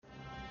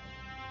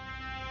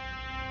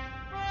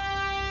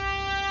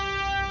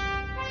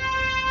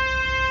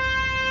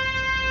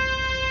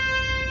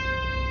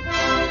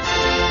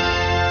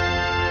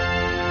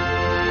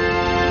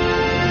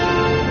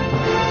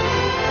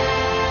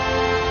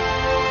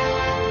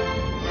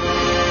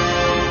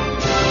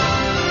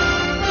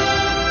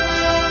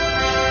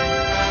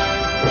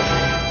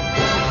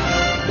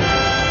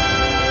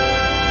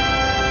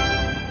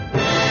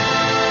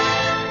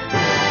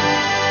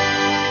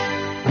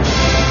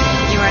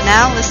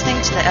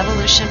listening to the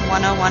Evolution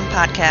 101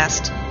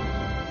 podcast.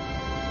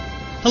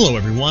 Hello,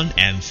 everyone,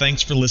 and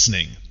thanks for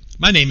listening.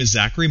 My name is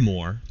Zachary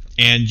Moore,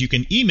 and you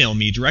can email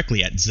me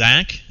directly at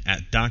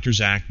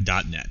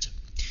zach@drzach.net.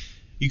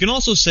 You can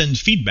also send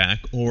feedback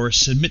or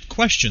submit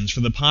questions for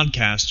the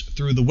podcast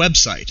through the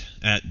website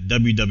at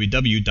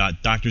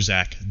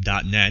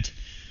www.drzach.net,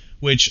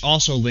 which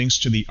also links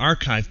to the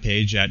archive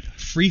page at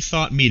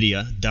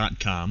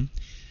freethoughtmedia.com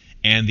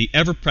and the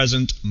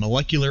ever-present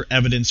Molecular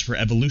Evidence for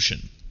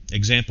Evolution,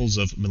 Examples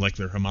of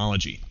Molecular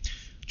Homology.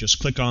 Just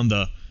click on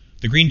the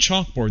green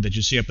chalkboard that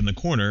you see up in the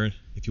corner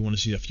if you want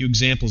to see a few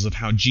examples of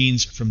how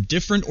genes from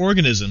different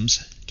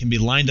organisms can be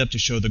lined up to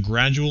show the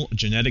gradual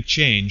genetic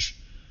change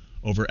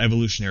over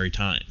evolutionary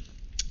time.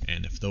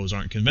 And if those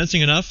aren't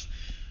convincing enough,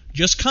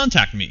 just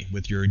contact me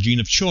with your gene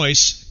of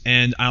choice,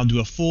 and I'll do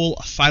a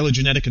full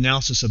phylogenetic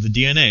analysis of the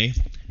DNA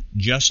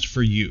just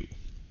for you.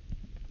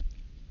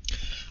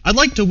 I'd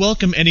like to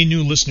welcome any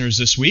new listeners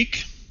this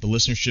week. The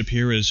listenership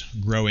here is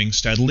growing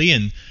steadily,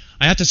 and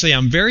I have to say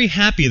I'm very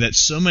happy that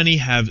so many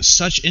have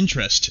such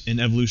interest in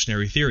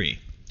evolutionary theory.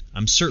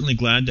 I'm certainly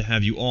glad to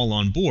have you all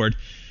on board,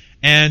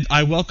 and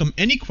I welcome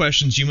any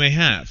questions you may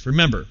have.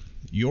 Remember,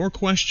 your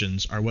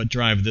questions are what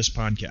drive this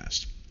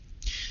podcast.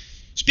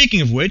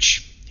 Speaking of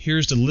which,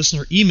 here's the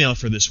listener email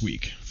for this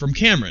week from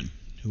Cameron,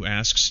 who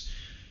asks,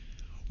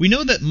 "We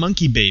know that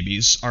monkey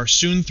babies are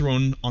soon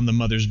thrown on the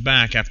mother's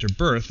back after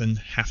birth and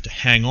have to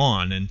hang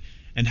on and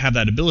have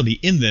that ability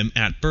in them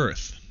at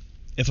birth.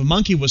 If a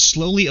monkey was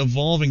slowly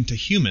evolving to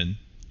human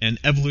and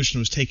evolution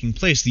was taking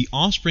place, the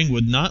offspring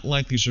would not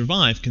likely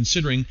survive,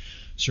 considering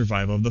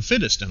survival of the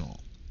fittest and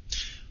all.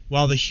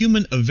 While the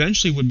human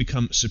eventually would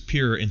become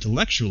superior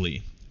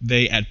intellectually,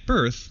 they at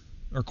birth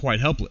are quite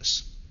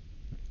helpless.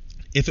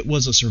 If it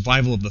was a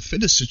survival of the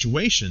fittest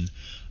situation,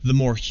 the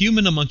more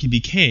human a monkey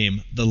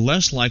became, the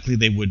less likely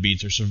they would be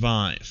to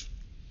survive.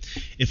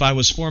 If I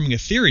was forming a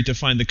theory to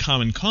find the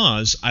common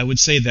cause, I would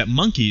say that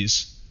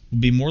monkeys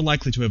would be more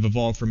likely to have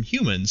evolved from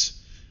humans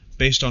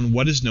based on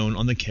what is known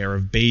on the care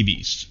of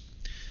babies.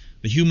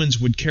 The humans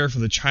would care for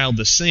the child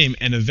the same,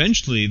 and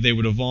eventually they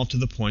would evolve to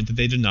the point that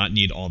they did not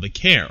need all the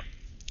care.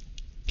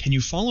 Can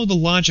you follow the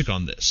logic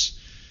on this?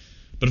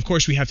 But of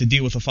course we have to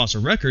deal with a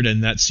fossil record,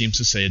 and that seems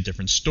to say a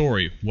different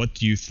story. What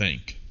do you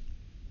think?"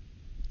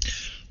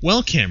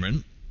 Well,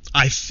 Cameron,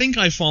 I think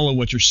I follow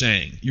what you're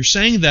saying. You're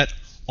saying that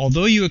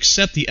although you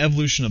accept the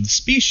evolution of the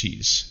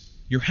species,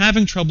 you're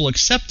having trouble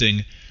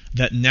accepting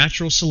that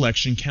natural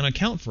selection can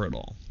account for it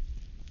all.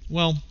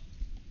 Well,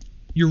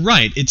 you're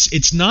right.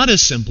 It's not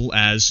as simple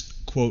as,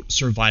 quote,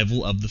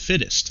 survival of the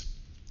fittest.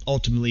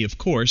 Ultimately, of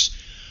course,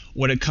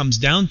 what it comes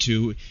down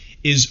to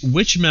is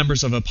which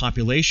members of a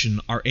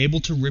population are able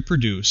to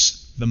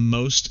reproduce the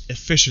most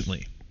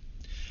efficiently.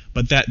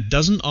 But that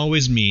doesn't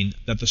always mean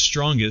that the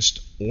strongest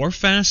or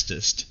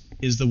fastest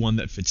is the one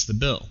that fits the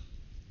bill.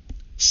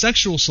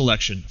 Sexual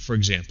selection, for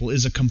example,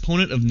 is a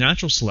component of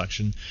natural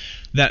selection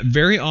that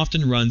very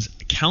often runs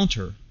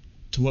counter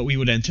to what we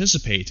would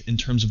anticipate in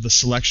terms of the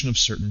selection of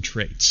certain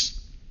traits.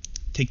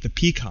 Take the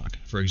peacock,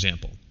 for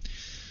example.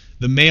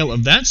 The male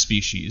of that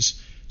species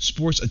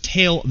sports a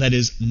tail that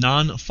is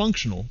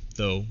non-functional,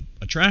 though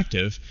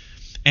attractive,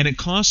 and it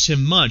costs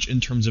him much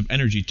in terms of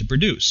energy to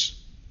produce.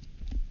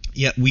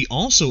 Yet we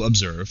also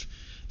observe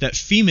that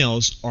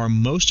females are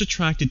most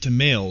attracted to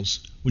males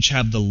which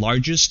have the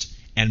largest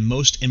and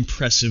most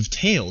impressive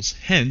tails,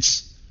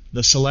 hence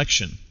the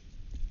selection.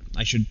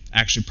 I should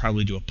actually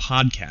probably do a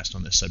podcast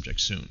on this subject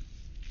soon.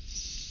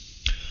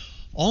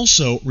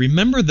 Also,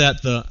 remember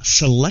that the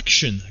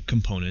selection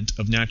component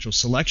of natural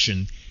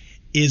selection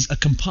is a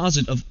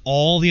composite of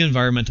all the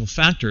environmental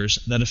factors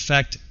that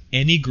affect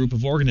any group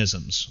of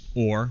organisms,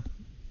 or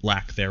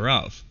lack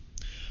thereof.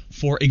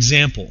 For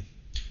example,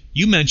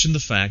 you mentioned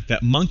the fact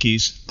that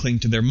monkeys cling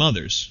to their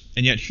mothers,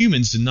 and yet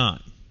humans do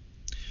not.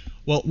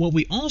 Well, what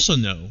we also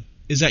know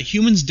is that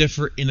humans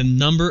differ in a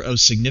number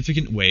of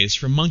significant ways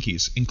from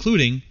monkeys,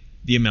 including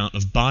the amount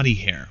of body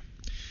hair.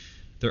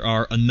 There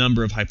are a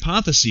number of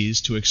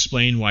hypotheses to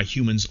explain why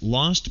humans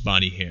lost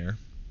body hair.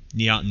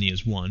 Neoteny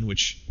is one,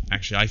 which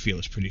actually I feel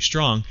is pretty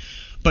strong,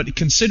 but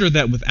consider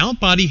that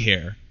without body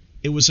hair,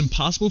 it was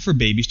impossible for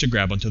babies to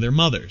grab onto their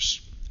mothers.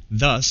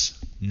 Thus,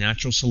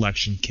 natural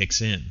selection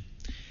kicks in.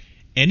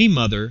 Any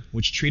mother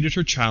which treated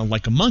her child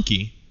like a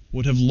monkey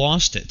would have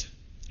lost it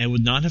and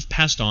would not have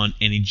passed on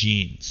any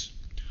genes.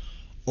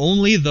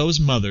 Only those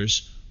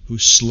mothers who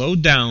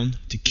slowed down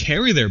to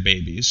carry their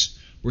babies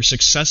were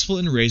successful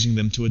in raising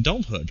them to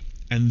adulthood,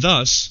 and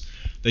thus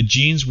the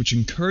genes which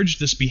encouraged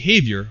this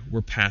behavior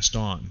were passed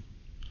on.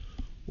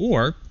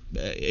 Or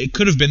it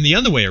could have been the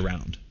other way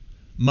around.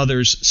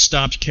 Mothers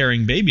stopped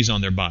carrying babies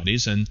on their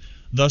bodies, and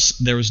thus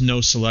there was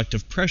no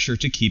selective pressure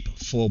to keep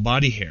full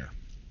body hair.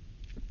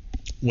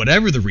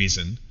 Whatever the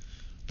reason,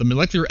 the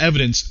molecular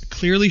evidence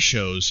clearly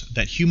shows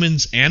that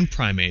humans and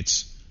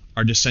primates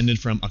are descended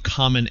from a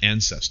common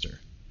ancestor.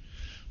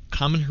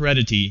 Common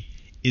heredity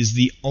is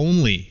the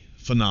only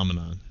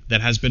phenomenon that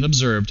has been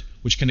observed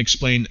which can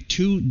explain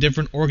two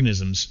different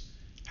organisms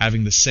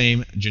having the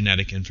same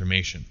genetic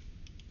information.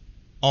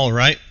 All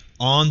right,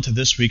 on to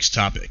this week's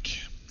topic.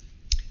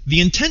 The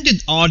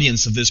intended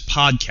audience of this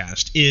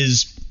podcast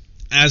is,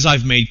 as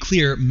I've made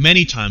clear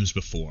many times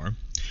before,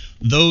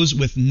 those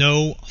with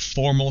no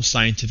formal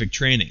scientific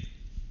training,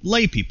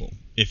 lay people,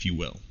 if you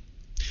will.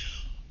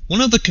 One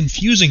of the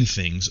confusing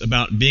things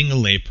about being a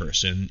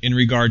layperson in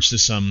regards to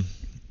some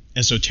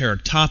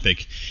esoteric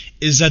topic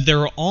is that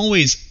there are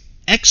always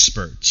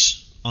experts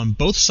on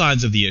both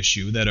sides of the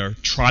issue that are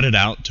trotted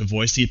out to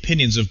voice the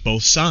opinions of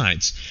both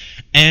sides,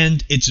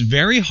 and it's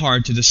very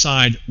hard to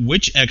decide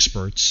which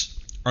experts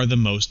are the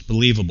most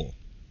believable.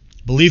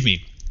 Believe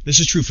me, this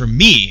is true for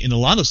me in a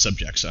lot of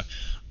subjects.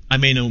 I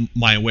may know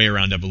my way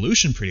around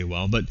evolution pretty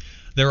well, but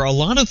there are a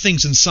lot of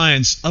things in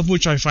science of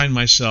which I find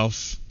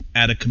myself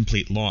at a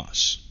complete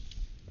loss.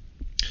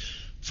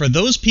 For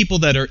those people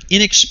that are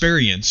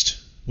inexperienced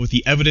with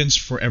the evidence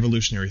for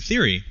evolutionary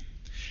theory,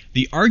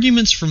 the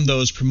arguments from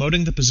those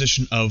promoting the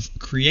position of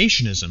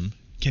creationism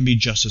can be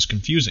just as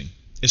confusing,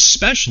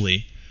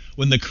 especially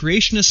when the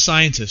creationist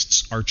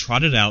scientists are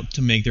trotted out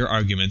to make their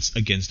arguments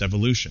against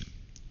evolution.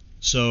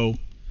 So,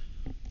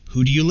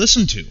 who do you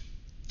listen to?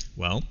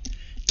 Well,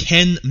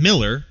 Ken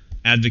Miller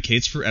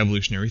advocates for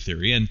evolutionary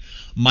theory, and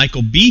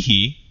Michael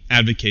Behe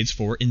advocates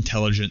for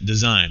intelligent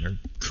design, or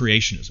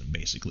creationism,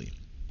 basically.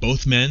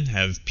 Both men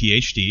have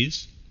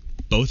PhDs.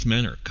 Both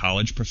men are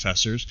college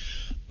professors.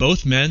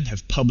 Both men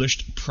have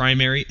published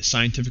primary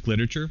scientific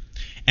literature.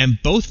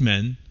 And both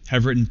men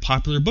have written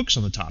popular books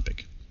on the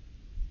topic.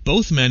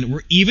 Both men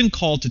were even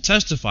called to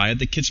testify at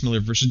the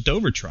Kitzmiller versus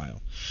Dover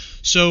trial.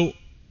 So,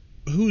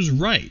 who's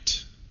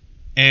right?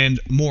 And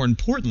more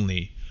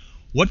importantly,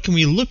 what can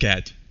we look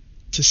at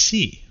to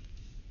see?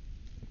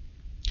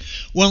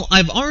 Well,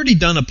 I've already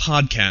done a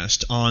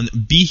podcast on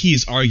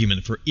Behe's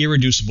argument for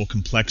irreducible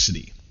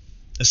complexity.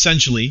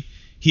 Essentially,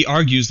 he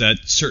argues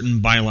that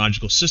certain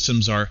biological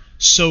systems are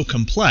so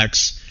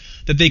complex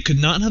that they could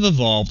not have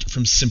evolved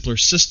from simpler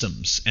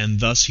systems, and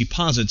thus he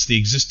posits the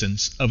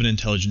existence of an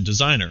intelligent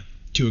designer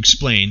to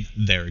explain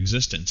their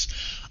existence.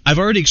 I've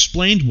already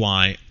explained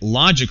why,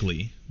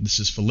 logically, this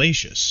is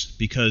fallacious,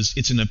 because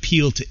it's an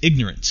appeal to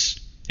ignorance,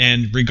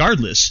 and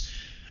regardless,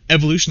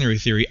 evolutionary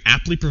theory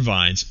aptly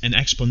provides an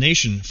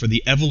explanation for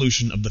the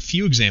evolution of the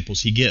few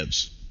examples he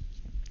gives.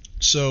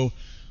 So,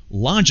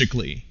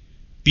 logically,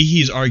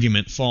 Behe's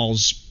argument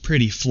falls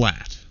pretty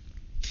flat.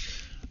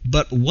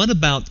 But what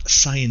about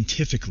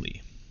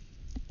scientifically?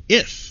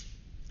 If,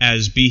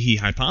 as Behe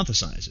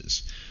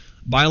hypothesizes,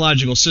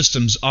 biological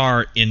systems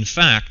are, in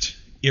fact,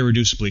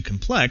 irreducibly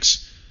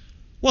complex,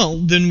 well,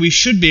 then we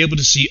should be able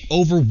to see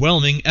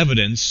overwhelming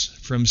evidence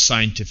from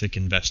scientific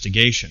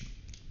investigation.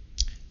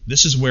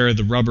 This is where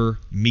the rubber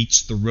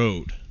meets the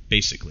road,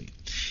 basically.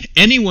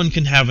 Anyone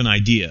can have an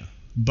idea,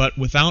 but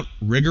without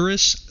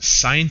rigorous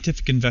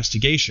scientific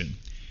investigation,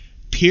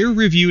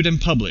 peer-reviewed and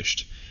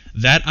published,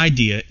 that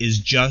idea is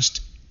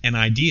just an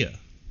idea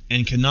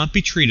and cannot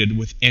be treated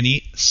with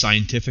any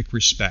scientific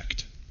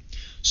respect.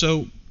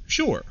 So,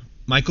 sure,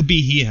 Michael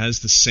Behe has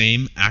the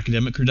same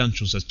academic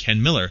credentials as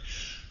Ken Miller,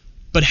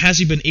 but has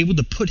he been able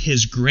to put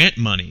his grant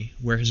money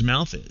where his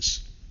mouth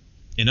is?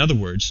 In other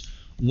words,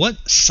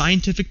 what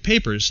scientific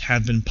papers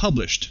have been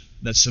published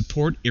that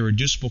support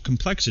irreducible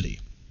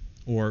complexity,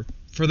 or,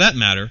 for that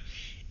matter,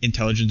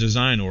 intelligent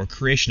design or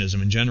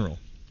creationism in general?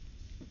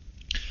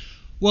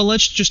 Well,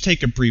 let's just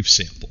take a brief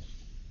sample.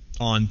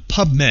 On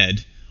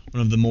PubMed,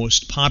 one of the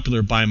most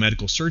popular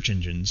biomedical search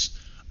engines,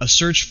 a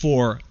search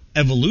for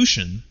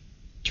evolution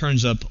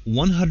turns up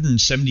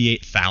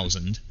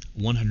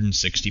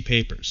 178,160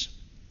 papers.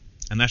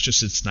 And that's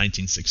just since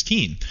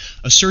 1916.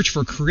 A search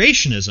for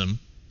creationism,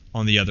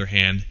 on the other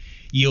hand,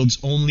 yields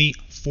only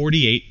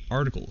 48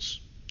 articles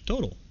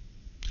total.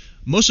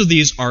 Most of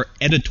these are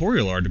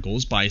editorial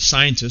articles by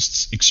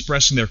scientists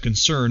expressing their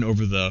concern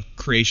over the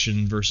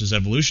creation versus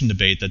evolution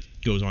debate that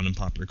goes on in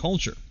popular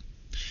culture.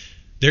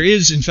 There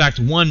is, in fact,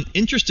 one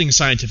interesting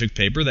scientific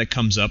paper that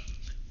comes up,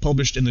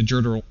 published in the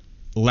journal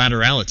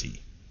Laterality,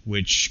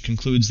 which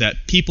concludes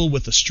that people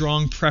with a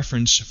strong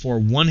preference for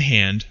one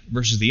hand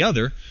versus the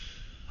other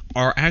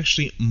are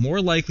actually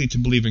more likely to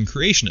believe in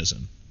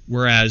creationism,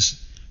 whereas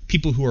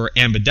people who are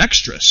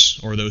ambidextrous,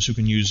 or those who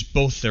can use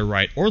both their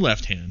right or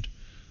left hand,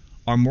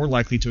 are more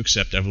likely to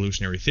accept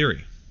evolutionary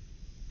theory.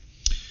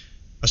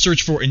 A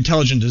search for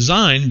intelligent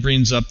design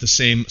brings up the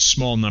same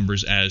small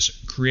numbers as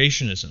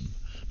creationism.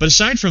 But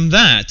aside from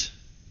that,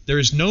 there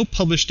is no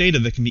published data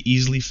that can be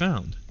easily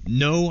found.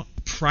 No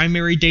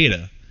primary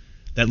data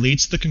that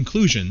leads to the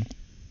conclusion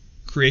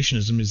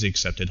creationism is the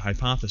accepted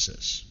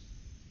hypothesis.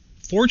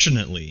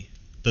 Fortunately,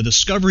 the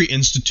Discovery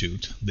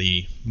Institute,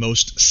 the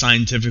most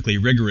scientifically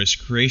rigorous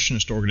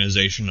creationist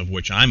organization of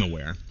which I'm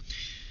aware,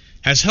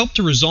 has helped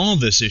to resolve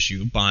this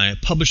issue by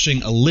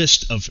publishing a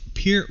list of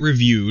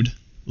peer-reviewed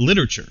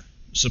literature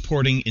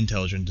supporting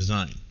intelligent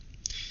design.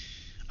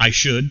 I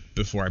should,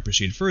 before I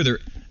proceed further,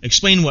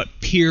 explain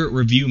what peer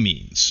review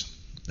means.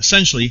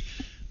 Essentially,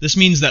 this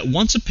means that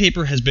once a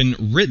paper has been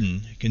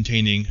written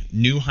containing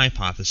new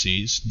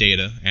hypotheses,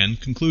 data, and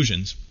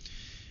conclusions,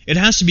 it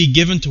has to be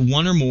given to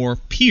one or more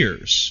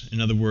peers,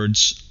 in other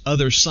words,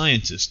 other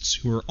scientists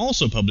who are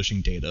also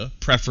publishing data,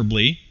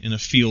 preferably in a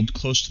field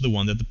close to the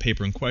one that the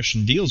paper in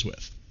question deals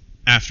with.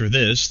 After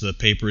this, the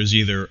paper is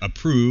either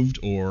approved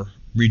or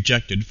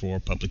rejected for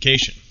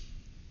publication.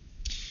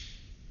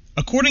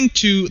 According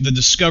to the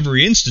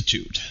Discovery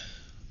Institute,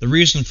 the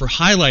reason for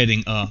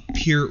highlighting a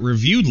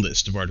peer-reviewed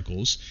list of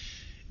articles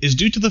is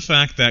due to the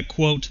fact that,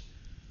 quote,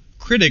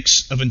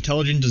 critics of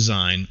intelligent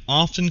design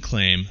often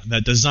claim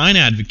that design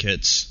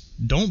advocates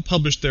don't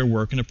publish their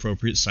work in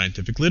appropriate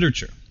scientific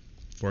literature.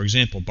 For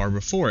example,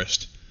 Barbara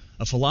Forrest,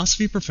 a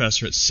philosophy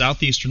professor at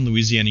Southeastern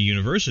Louisiana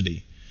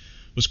University,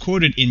 was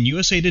quoted in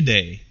USA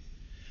Today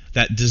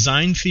that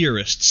design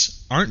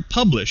theorists aren't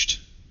published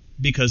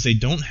because they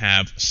don't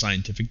have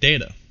scientific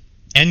data.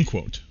 End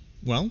quote.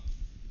 Well,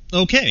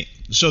 okay,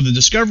 so the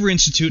Discovery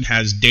Institute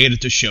has data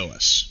to show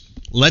us.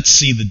 Let's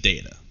see the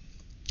data.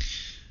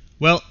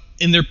 Well,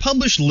 in their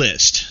published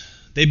list,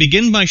 they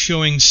begin by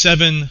showing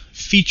 7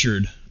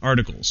 featured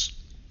articles.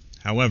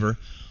 However,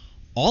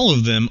 all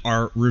of them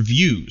are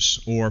reviews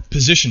or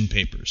position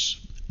papers.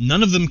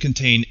 None of them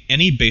contain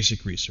any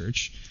basic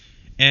research,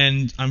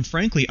 and I'm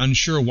frankly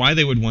unsure why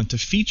they would want to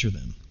feature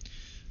them.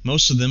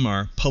 Most of them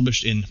are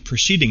published in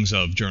proceedings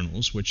of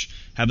journals, which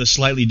have a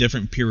slightly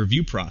different peer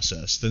review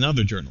process than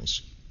other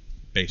journals.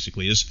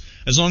 Basically,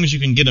 as long as you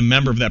can get a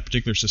member of that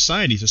particular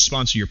society to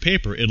sponsor your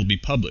paper, it'll be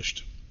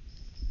published.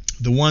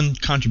 The one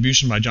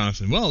contribution by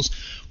Jonathan Wells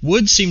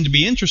would seem to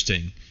be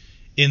interesting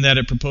in that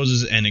it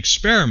proposes an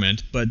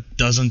experiment but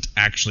doesn't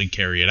actually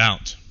carry it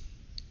out.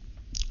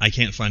 I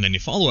can't find any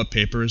follow-up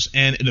papers,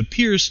 and it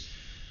appears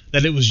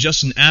that it was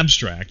just an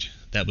abstract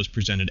that was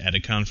presented at a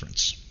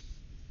conference.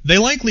 They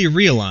likely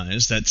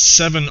realize that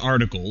 7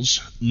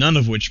 articles, none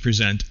of which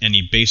present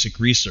any basic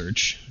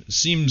research,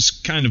 seems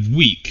kind of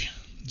weak,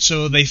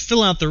 so they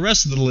fill out the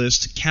rest of the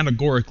list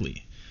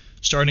categorically,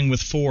 starting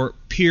with 4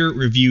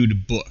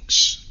 peer-reviewed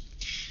books.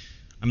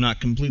 I'm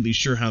not completely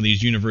sure how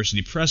these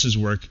university presses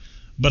work,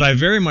 but I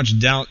very much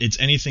doubt it's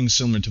anything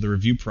similar to the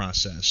review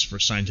process for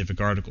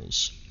scientific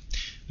articles.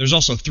 There's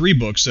also 3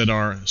 books that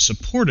are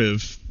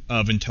supportive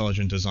of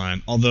intelligent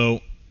design,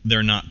 although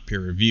they're not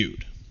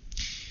peer-reviewed.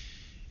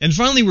 And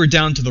finally, we're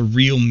down to the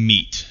real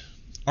meat.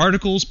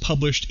 Articles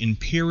published in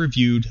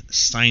peer-reviewed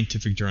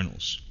scientific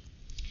journals.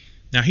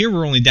 Now here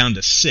we're only down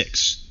to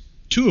 6,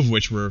 2 of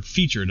which were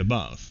featured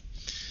above.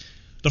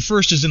 The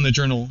first is in the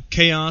journal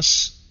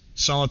Chaos,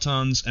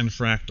 Solitons, and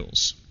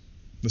Fractals.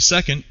 The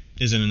second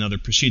is in another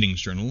proceedings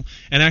journal,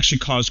 and actually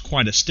caused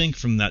quite a stink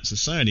from that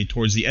society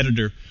towards the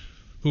editor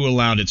who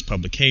allowed its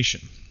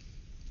publication.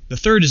 The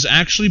third is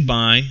actually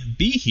by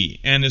Behe,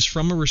 and is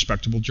from a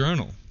respectable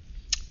journal,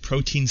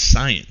 Protein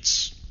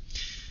Science,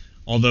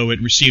 although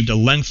it received a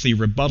lengthy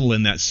rebuttal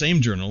in that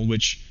same journal,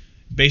 which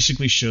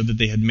basically showed that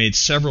they had made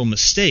several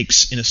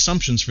mistakes in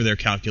assumptions for their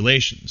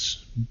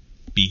calculations.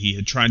 Behe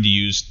had tried to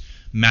use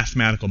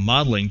mathematical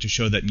modeling to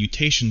show that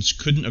mutations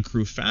couldn't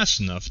accrue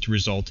fast enough to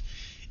result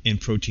in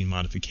protein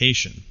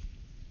modification.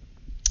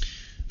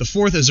 The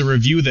fourth is a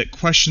review that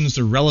questions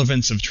the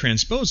relevance of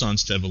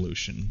transposons to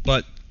evolution,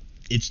 but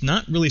it's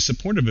not really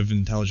supportive of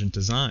intelligent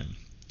design.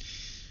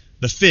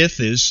 The fifth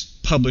is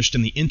published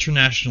in the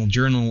International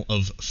Journal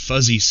of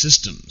Fuzzy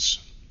Systems.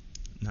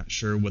 Not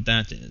sure what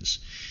that is.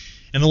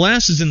 And the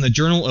last is in the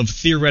Journal of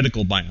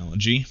Theoretical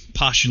Biology,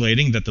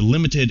 postulating that the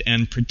limited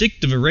and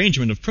predictive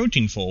arrangement of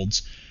protein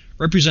folds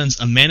represents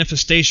a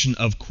manifestation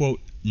of, quote,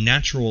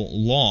 natural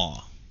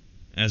law,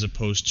 as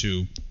opposed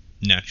to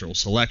natural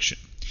selection.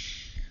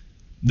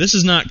 This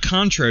is not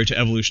contrary to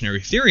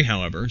evolutionary theory,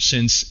 however,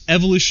 since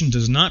evolution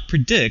does not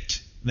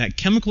predict that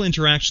chemical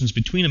interactions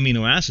between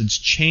amino acids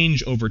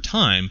change over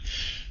time,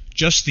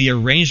 just the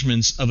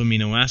arrangements of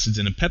amino acids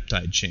in a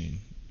peptide chain,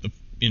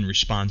 in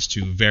response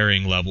to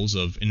varying levels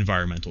of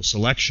environmental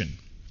selection.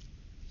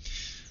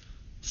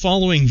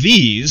 Following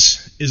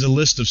these is a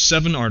list of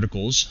 7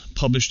 articles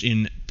published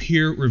in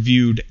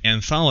peer-reviewed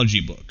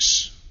anthology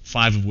books,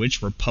 5 of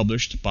which were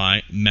published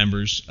by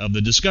members of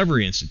the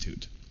Discovery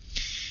Institute.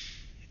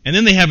 And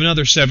then they have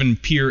another 7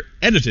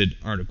 peer-edited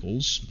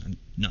articles, I'm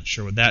not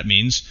sure what that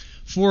means,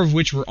 4 of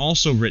which were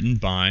also written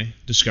by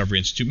Discovery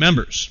Institute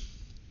members.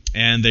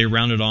 And they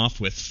rounded off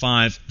with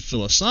 5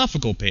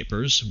 philosophical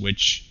papers,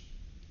 which,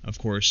 of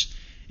course,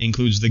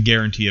 includes the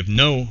guarantee of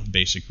no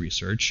basic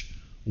research,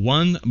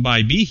 1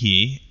 by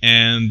Behe,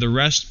 and the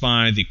rest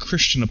by the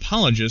Christian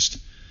apologist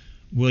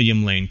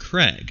William Lane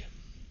Craig.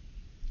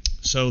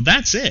 So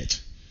that's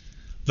it.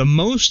 The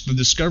most the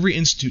Discovery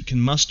Institute can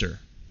muster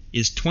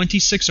is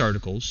 26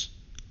 articles,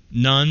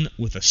 none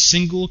with a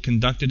single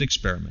conducted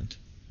experiment,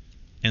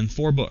 and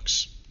 4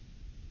 books.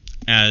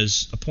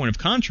 As a point of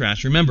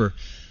contrast, remember,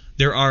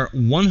 there are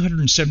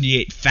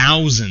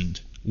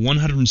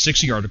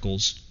 178,160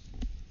 articles,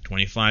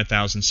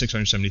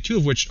 25,672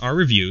 of which are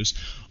reviews,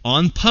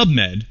 on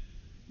PubMed,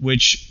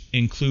 which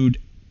include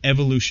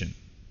evolution.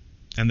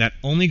 And that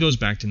only goes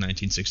back to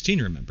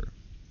 1916, remember.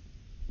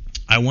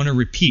 I want to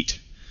repeat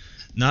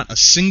Not a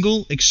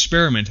single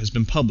experiment has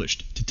been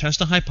published to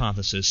test a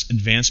hypothesis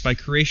advanced by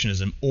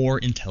creationism or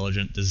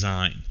intelligent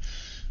design.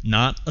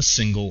 Not a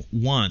single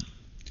one.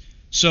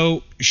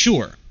 So,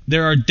 sure,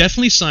 there are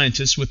definitely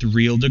scientists with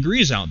real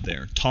degrees out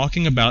there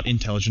talking about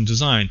intelligent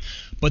design,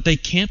 but they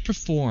can't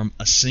perform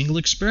a single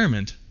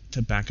experiment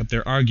to back up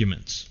their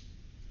arguments.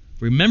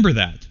 Remember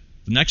that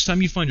the next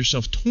time you find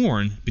yourself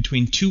torn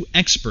between two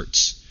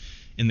experts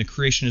in the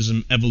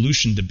creationism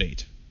evolution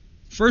debate.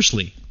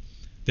 Firstly,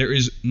 there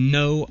is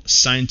no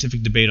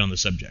scientific debate on the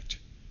subject.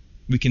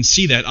 We can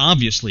see that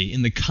obviously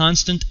in the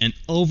constant and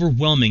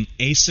overwhelming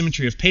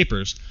asymmetry of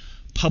papers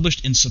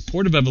published in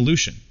support of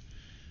evolution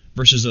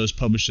versus those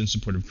published in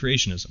support of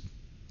creationism.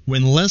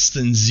 When less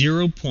than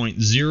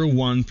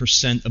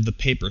 0.01% of the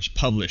papers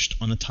published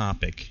on a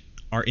topic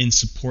are in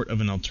support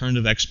of an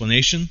alternative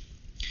explanation,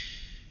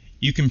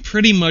 you can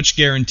pretty much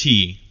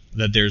guarantee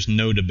that there's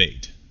no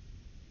debate.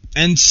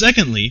 And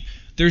secondly,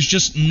 there's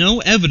just no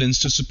evidence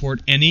to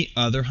support any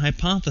other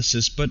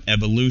hypothesis but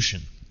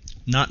evolution.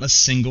 Not a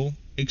single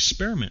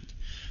experiment.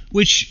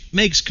 Which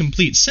makes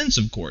complete sense,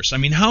 of course. I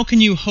mean, how can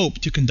you hope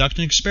to conduct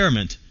an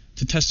experiment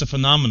to test a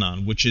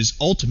phenomenon which is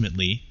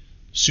ultimately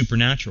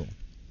supernatural?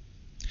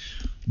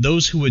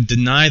 Those who would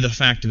deny the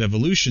fact of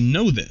evolution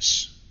know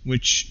this,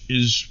 which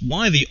is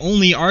why the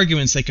only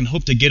arguments they can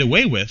hope to get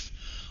away with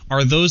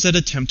are those that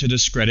attempt to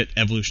discredit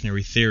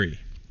evolutionary theory.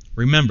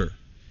 Remember,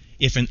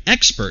 if an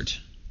expert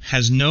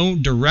has no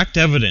direct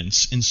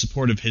evidence in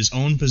support of his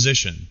own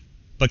position,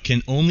 but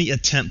can only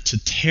attempt to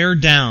tear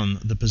down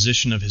the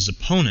position of his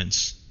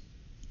opponents,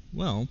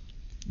 well,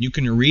 you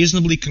can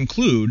reasonably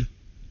conclude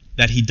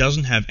that he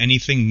doesn't have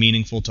anything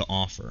meaningful to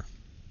offer.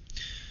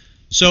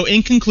 So,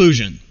 in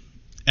conclusion,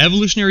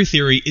 evolutionary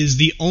theory is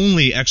the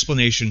only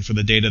explanation for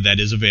the data that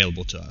is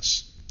available to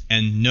us,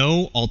 and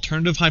no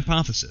alternative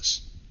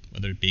hypothesis,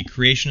 whether it be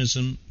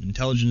creationism,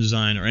 intelligent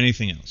design, or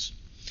anything else,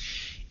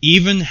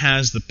 even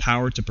has the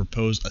power to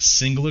propose a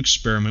single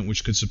experiment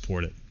which could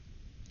support it.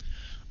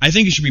 I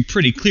think it should be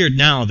pretty clear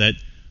now that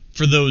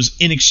for those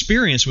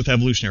inexperienced with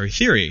evolutionary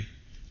theory,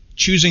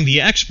 choosing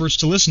the experts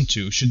to listen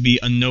to should be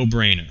a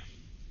no-brainer.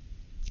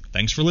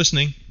 Thanks for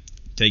listening.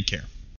 Take care.